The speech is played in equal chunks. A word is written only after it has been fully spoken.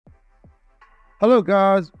Hello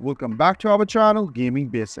guys, welcome back to our channel Gaming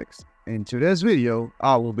Basics. In today's video,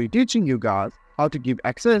 I will be teaching you guys how to give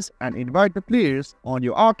access and invite the players on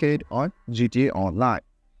your arcade on GTA Online.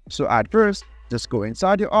 So at first, just go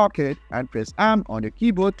inside your arcade and press M on your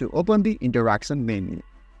keyboard to open the interaction menu.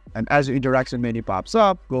 And as your interaction menu pops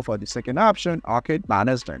up, go for the second option, Arcade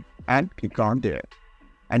Management, and click on there.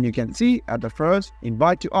 And you can see at the first,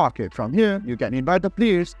 Invite to Arcade. From here, you can invite the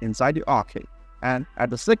players inside your arcade. And at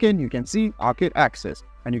the second, you can see Arcade Access,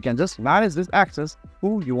 and you can just manage this access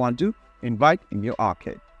who you want to invite in your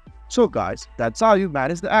arcade. So guys, that's how you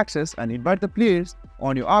manage the access and invite the players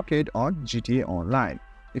on your arcade on GTA Online.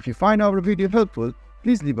 If you find our video helpful,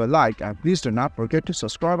 please leave a like and please do not forget to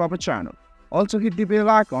subscribe our channel. Also hit the bell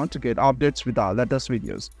icon to get updates with our latest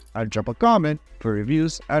videos, and drop a comment for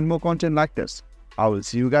reviews and more content like this. I will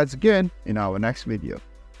see you guys again in our next video.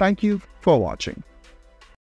 Thank you for watching.